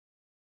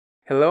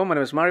Hello, my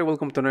name is Mario.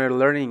 Welcome to another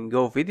Learning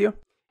Go video.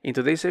 In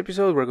today's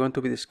episode, we're going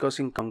to be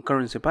discussing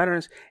concurrency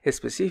patterns,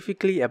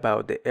 specifically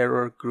about the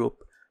errgroup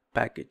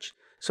package.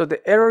 So the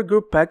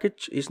errgroup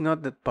package is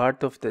not that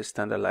part of the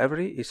standard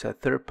library. It's a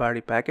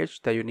third-party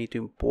package that you need to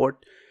import,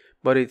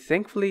 but it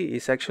thankfully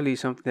is actually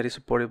something that is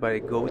supported by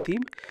the Go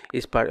team.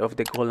 It's part of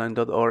the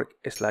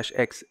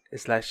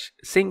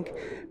golang.org/x/sync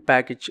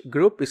package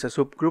group. It's a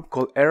subgroup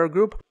called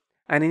errgroup,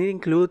 and it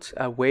includes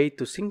a way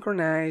to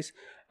synchronize,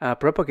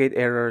 propagate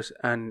errors,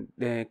 and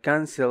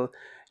cancel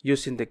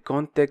using the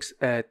context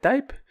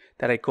type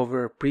that I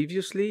covered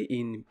previously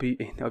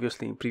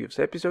obviously in previous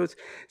episodes.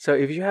 So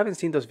if you haven't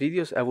seen those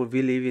videos, I will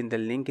be leaving the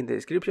link in the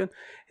description.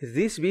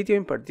 This video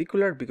in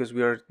particular, because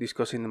we are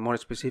discussing more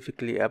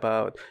specifically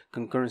about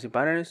concurrency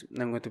patterns,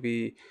 I'm going to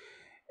be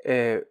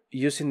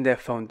using the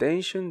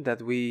foundation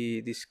that we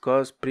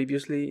discussed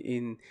previously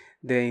in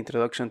the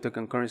introduction to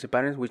concurrency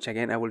patterns, which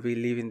again I will be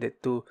leaving the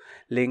two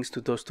links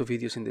to those two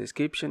videos in the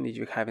description if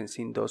you haven't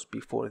seen those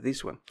before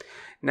this one.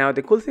 Now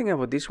the cool thing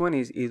about this one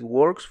is it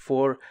works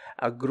for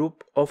a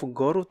group of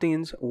Go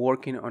routines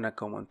working on a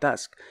common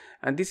task,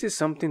 and this is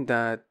something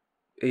that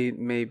it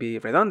may be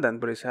redundant,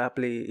 but it's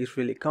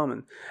really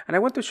common. And I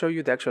want to show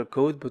you the actual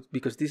code, but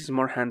because this is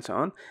more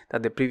hands-on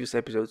than the previous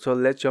episode. So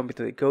let's jump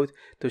into the code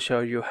to show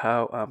you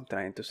what I'm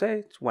trying to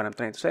say,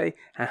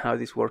 and how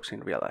this works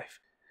in real life.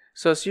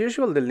 So as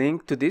usual, the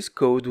link to this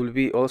code will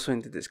be also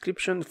in the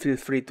description. Feel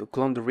free to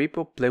clone the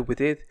repo, play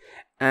with it,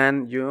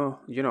 and you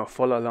know,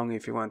 follow along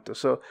if you want to.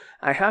 So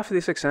I have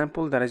this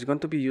example that is going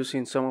to be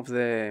using some of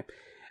the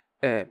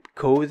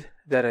code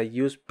that I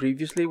used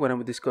previously when I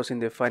was discussing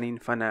the fan-in,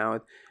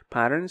 fan-out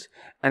patterns,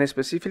 and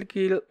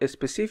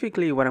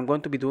specifically what I'm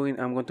going to be doing,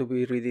 I'm going to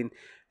be reading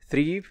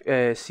three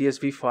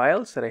CSV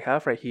files that I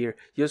have right here,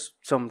 just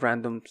some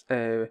random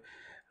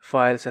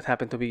files that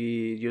happen to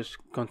be just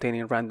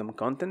containing random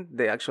content.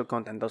 The actual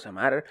content doesn't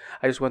matter.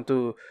 I just want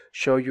to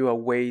show you a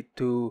way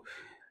to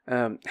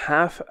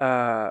have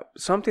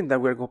something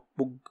that we're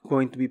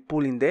going to be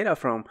pulling data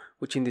from,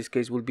 which in this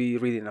case will be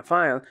reading a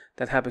file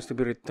that happens to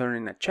be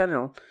returning a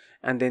channel,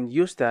 and then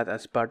use that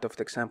as part of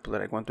the example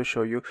that I want to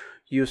show you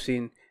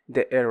using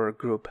the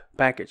errgroup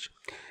package.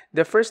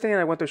 The first thing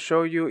I want to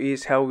show you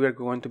is how we are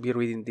going to be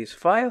reading this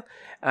file,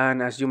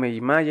 and as you may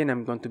imagine,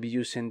 I'm going to be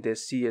using the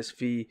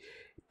CSV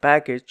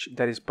package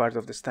that is part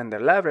of the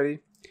standard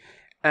library,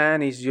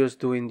 and it's just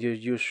doing the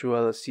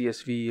usual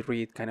CSV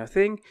read kind of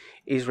thing.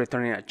 It's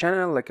returning a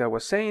channel like I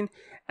was saying,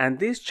 and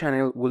this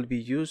channel will be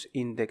used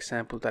in the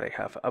example that I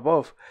have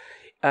above.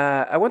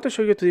 I want to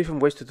show you two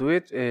different ways to do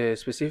it,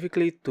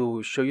 specifically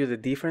to show you the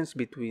difference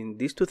between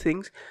these two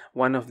things.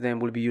 One of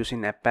them will be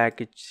using a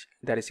package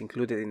that is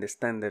included in the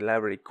standard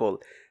library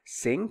called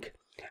sync,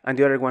 and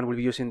the other one will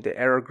be using the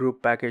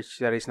errgroup package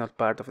that is not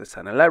part of the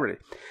standard library.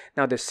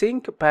 Now the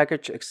sync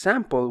package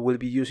example will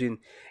be using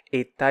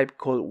a type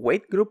called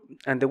WaitGroup,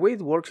 and the way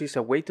it works is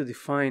a way to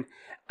define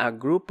a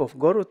group of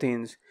Go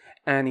routines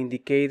and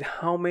indicate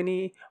how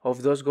many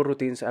of those Go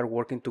routines are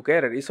working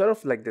together. It's sort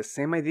of like the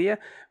same idea,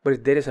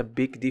 but there is a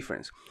big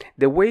difference.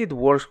 The way it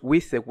works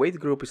with the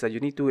WaitGroup is that you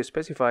need to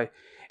specify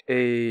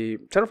a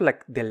sort of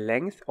like the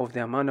length of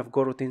the amount of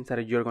Go routines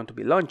that you're going to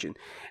be launching.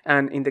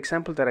 And in the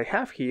example that I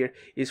have here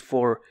is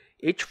for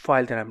each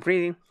file that I'm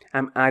reading,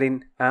 I'm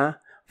adding a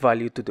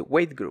value to the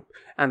WaitGroup.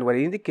 And what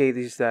it indicates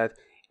is that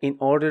in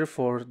order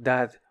for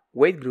that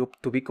WaitGroup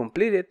to be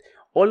completed,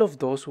 all of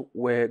those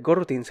Go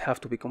routines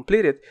have to be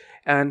completed,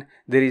 and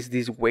there is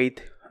this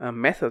wait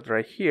method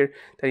right here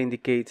that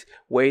indicates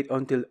wait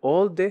until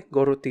all the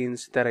Go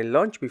routines that I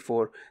launched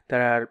before,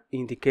 that are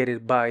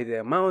indicated by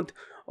the amount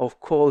of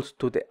calls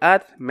to the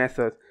add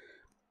method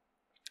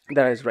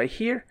that is right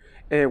here.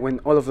 When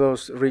all of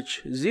those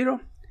reach 0,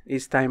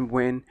 it's time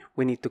when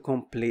we need to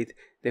complete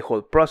the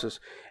whole process.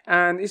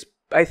 And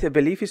I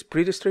believe it's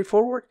pretty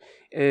straightforward.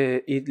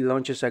 It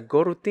launches a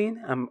Go routine.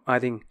 I'm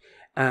adding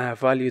a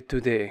value to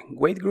the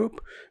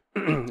WaitGroup.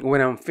 When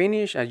I'm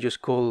finished, I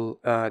just call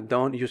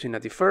done using a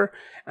defer,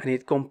 and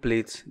it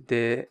completes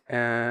the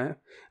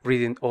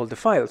reading all the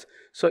files.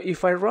 So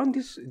if I run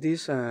this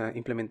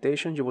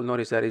implementation, you will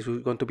notice that it's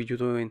going to be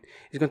doing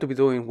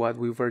what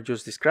we were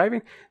just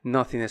describing,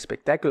 nothing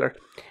spectacular.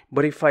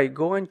 But if I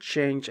go and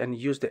change and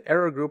use the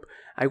errgroup,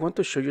 I want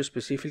to show you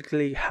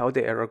specifically how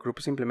the errgroup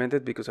is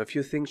implemented, because a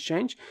few things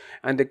change.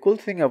 And the cool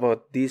thing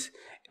about this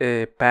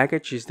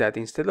package is that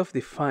instead of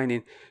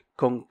defining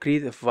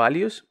concrete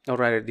values, or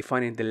rather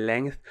defining the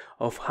length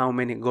of how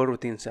many Go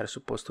routines are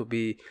supposed to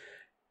be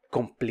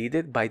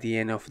completed by the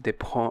end of the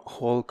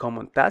whole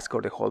common task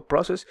or the whole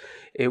process,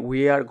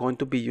 we are going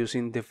to be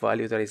using the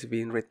value that is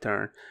being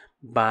returned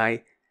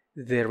by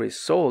the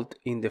result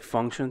in the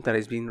function that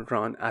is being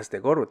run as the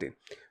Go routine.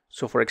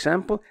 So for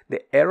example,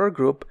 the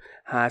errgroup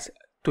has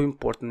two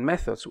important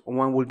methods.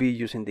 One will be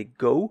using the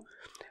Go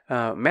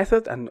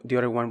method, and the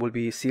other one will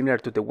be similar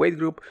to the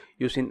WaitGroup,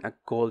 using a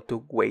call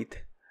to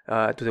wait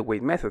to the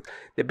wait method.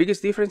 The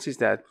biggest difference is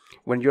that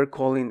when you're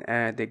calling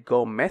the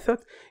go method,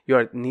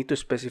 you need to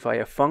specify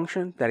a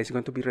function that is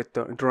going to be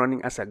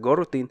running as a go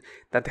routine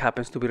that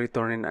happens to be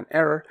returning an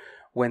error,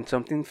 when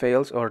something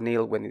fails or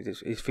nil when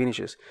it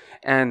finishes.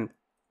 And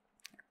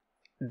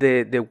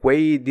the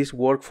way this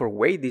works for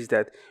wait is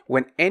that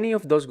when any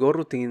of those go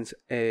routines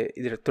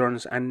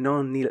returns a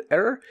non-nil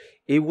error,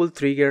 it will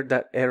trigger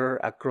that error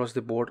across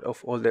the board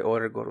of all the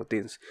other go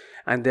routines,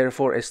 and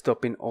therefore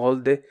stopping all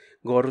the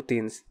go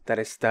routines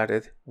that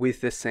started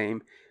with the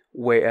same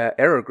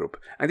error group.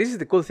 And this is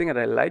the cool thing that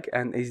I like,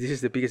 and this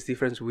is the biggest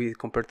difference with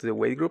compared to the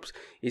wait groups,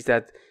 is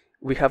that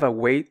we have a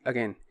wait.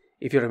 Again,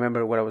 if you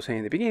remember what I was saying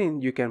in the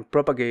beginning, you can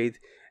propagate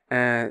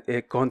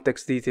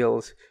context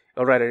details,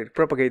 or rather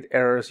propagate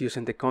errors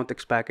using the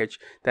context package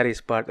that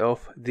is part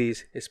of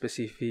this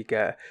specific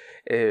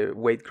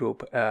wait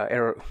group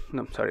error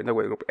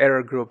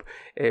group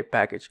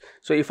package.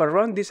 So if I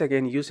run this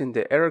again using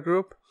the error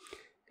group,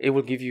 it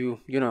will give you,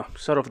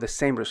 sort of the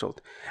same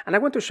result. And I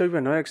want to show you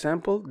another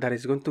example that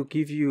is going to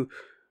give you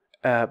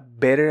a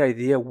better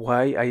idea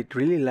why I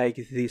really like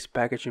this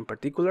package in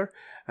particular.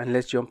 And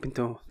let's jump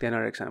into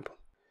another example.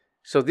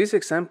 So this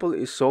example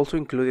is also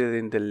included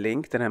in the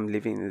link that I'm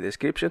leaving in the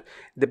description.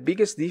 The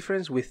biggest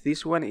difference with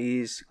this one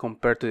is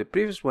compared to the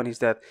previous one is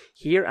that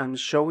here I'm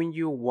showing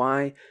you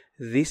why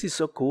this is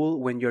so cool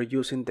when you're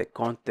using the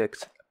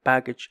context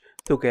package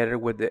together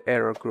with the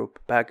error group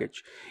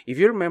package. If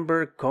you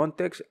remember,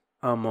 context,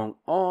 among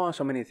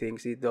so many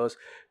things, it does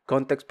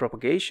context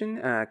propagation,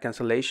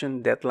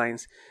 cancellation,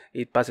 deadlines.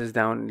 It passes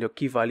down your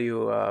key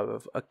value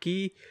of a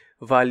key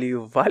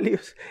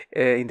values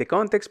in the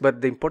context.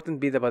 But the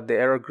important bit about the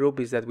error group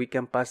is that we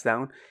can pass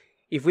down,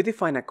 if we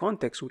define a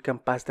context, we can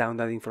pass down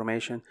that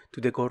information to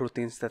the go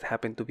routines that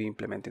happen to be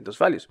implementing those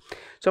values.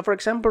 So for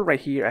example, right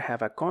here I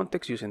have a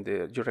context using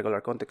your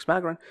regular context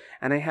background,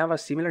 and I have a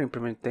similar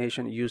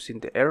implementation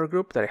using the error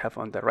group that I have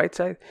on the right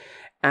side.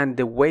 And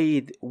the way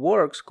it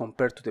works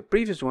compared to the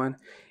previous one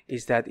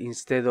is that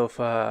instead of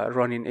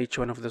running each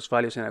one of those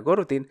values in a go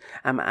routine,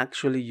 I'm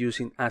actually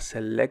using the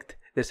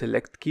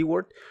select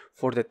keyword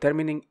for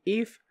determining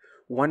if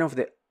one of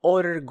the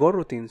other go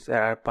routines that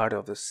are part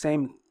of the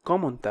same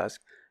common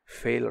task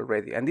fail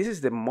already. And this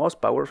is the most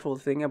powerful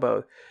thing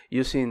about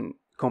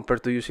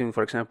compared to using,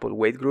 for example,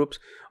 wait groups,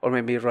 or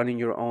maybe running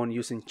your own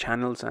using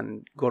channels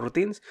and go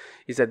routines,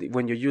 is that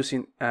when you're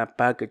using a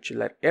package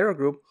like error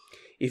group,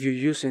 if you're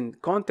using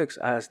context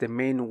as the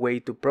main way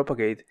to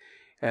propagate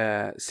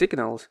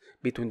signals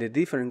between the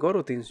different go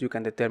routines, you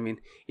can determine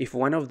if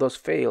one of those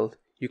failed,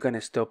 you can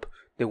stop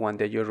the one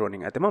that you're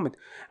running at the moment.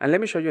 And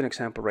let me show you an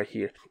example right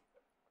here.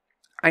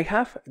 I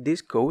have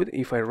this code.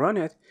 If I run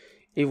it,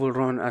 it will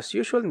run as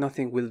usual.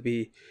 Nothing will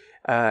be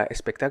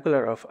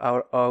spectacular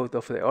out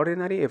of the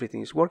ordinary.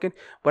 Everything is working.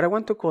 But I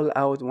want to call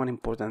out one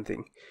important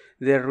thing.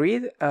 The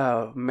read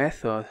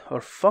method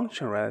or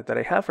function rather that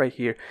I have right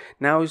here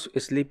now is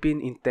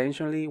sleeping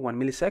intentionally 1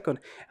 millisecond.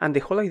 And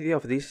the whole idea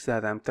of this is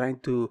that I'm trying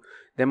to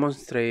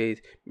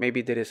demonstrate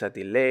maybe there is a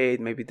delay,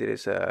 maybe there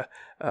is a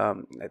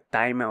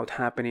timeout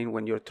happening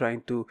when you're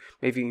trying to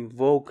maybe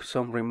invoke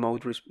some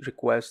remote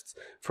requests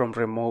from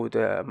remote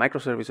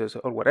microservices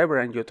or whatever,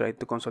 and you're trying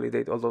to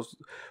consolidate all those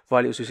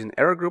values using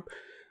error group.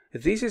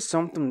 This is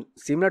something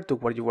similar to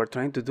what you were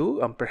trying to do,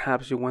 and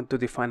perhaps you want to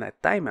define a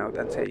timeout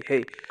and say,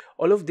 hey,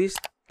 all of these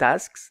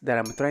tasks that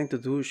I'm trying to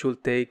do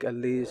should take at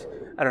least,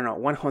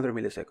 100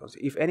 milliseconds.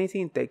 If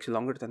anything takes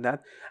longer than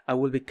that, I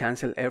will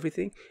cancel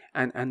everything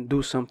and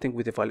do something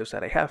with the values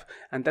that I have.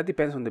 And that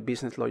depends on the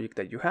business logic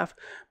that you have.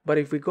 But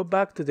if we go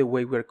back to the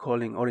way we're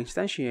calling or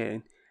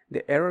instantiating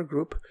the error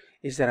group,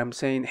 is that I'm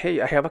saying, hey,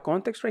 I have a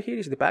context right here,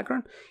 is the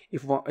background.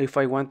 If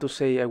I want to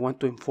say I want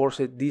to enforce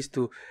this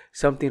to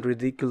something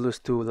ridiculous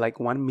to like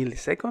 1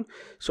 millisecond,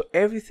 so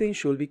everything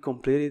should be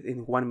completed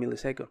in 1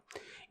 millisecond.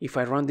 If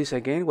I run this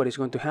again, what is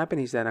going to happen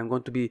is that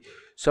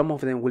some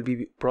of them will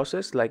be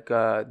processed, like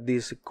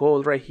this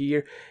call right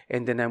here,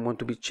 and then I'm going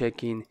to be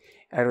checking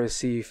I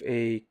receive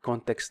a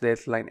context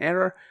deadline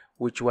error,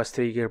 which was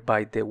triggered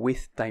by the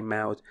with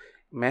timeout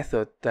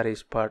method that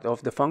is part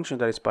of the function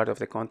that is part of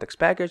the context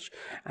package,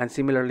 and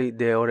similarly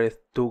the other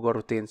two go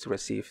routines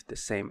receive the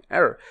same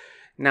error.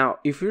 Now,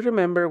 if you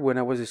remember when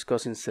I was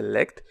discussing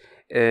select,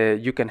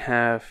 you can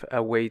have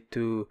a way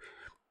to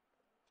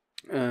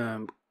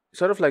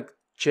sort of like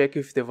check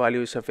if the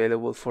value is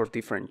available for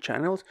different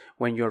channels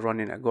when you're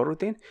running a go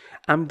routine.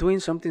 I'm doing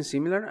something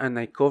similar, and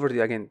I covered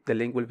it again. The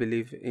link will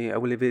I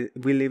will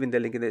leave in the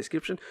link in the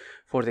description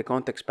for the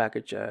context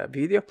package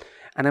video.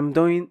 And I'm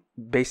doing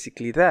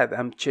basically that.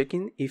 I'm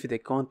checking if the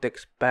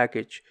context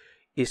package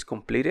is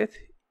completed.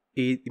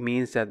 It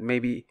means that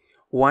maybe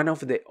one of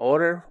the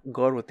other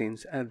go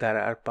routines that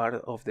are part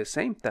of the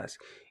same task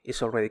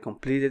is already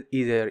completed.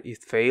 Either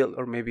it failed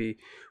or maybe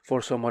for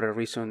some other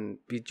reason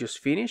it just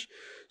finished.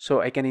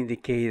 So I can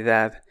indicate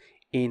that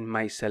in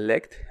my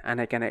select, and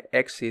I can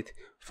exit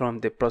from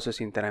the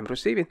processing that I'm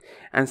receiving.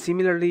 And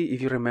similarly,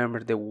 if you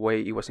remember the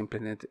way it was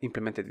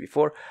implemented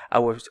before, I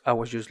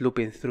was just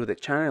looping through the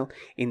channel.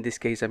 In this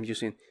case, I'm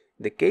using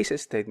the case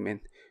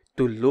statement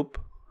to loop,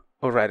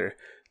 or rather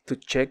to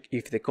check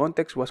if the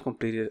context was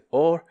completed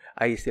or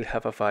I still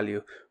have a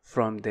value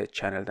from the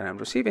channel that I'm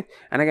receiving.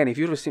 And again, if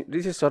you receive,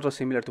 this is sort of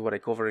similar to what I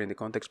covered in the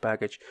context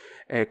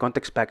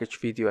package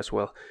video as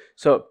well.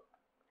 So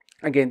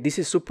again, this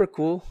is super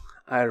cool.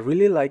 I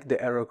really like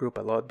the error group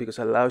a lot because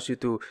it allows you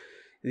to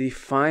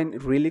define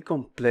really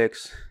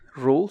complex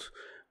rules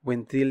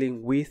when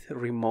dealing with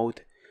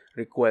remote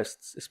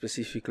requests,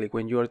 specifically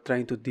when you are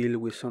trying to deal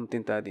with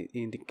something that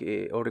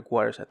or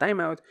requires a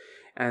timeout,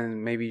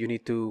 and maybe you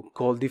need to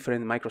call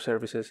different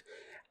microservices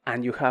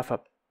and you have a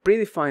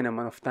predefined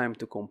amount of time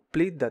to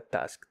complete that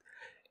task.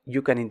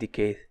 You can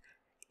indicate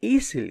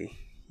easily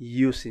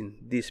using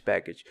this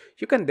package.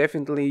 You can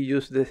definitely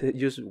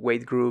use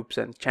wait groups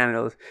and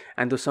channels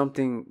and do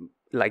something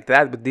like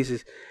that, but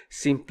this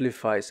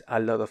simplifies a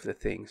lot of the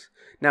things.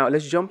 Now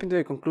let's jump into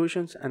the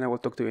conclusions and I will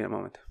talk to you in a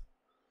moment.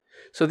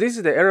 So this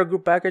is the error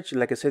group package.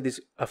 Like I said, it's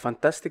a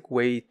fantastic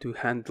way to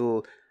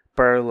handle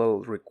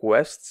parallel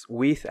requests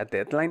with a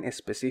deadline.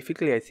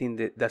 Specifically, I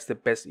think that's the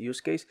best use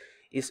case.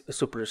 It's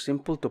super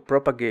simple to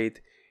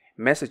propagate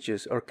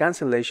messages or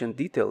cancellation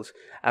details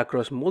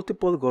across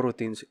multiple Go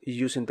routines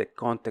using the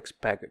context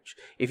package.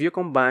 If you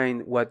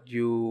combine what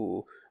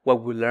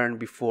we learned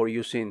before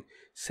using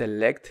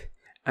select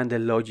and the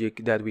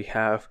logic that we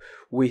have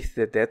with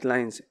the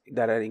deadlines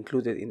that are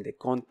included in the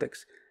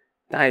context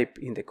type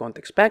in the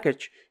context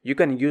package, you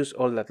can use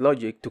all that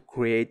logic to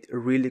create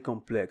really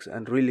complex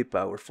and really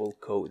powerful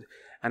code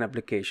and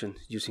applications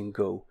using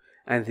Go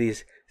and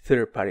this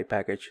third-party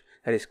package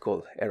that is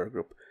called error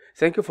group.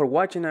 Thank you for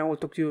watching. I will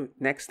talk to you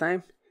next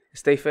time.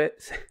 Stay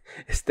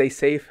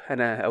safe,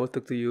 and I will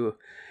talk to you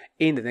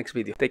in the next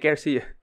video. Take care. See you.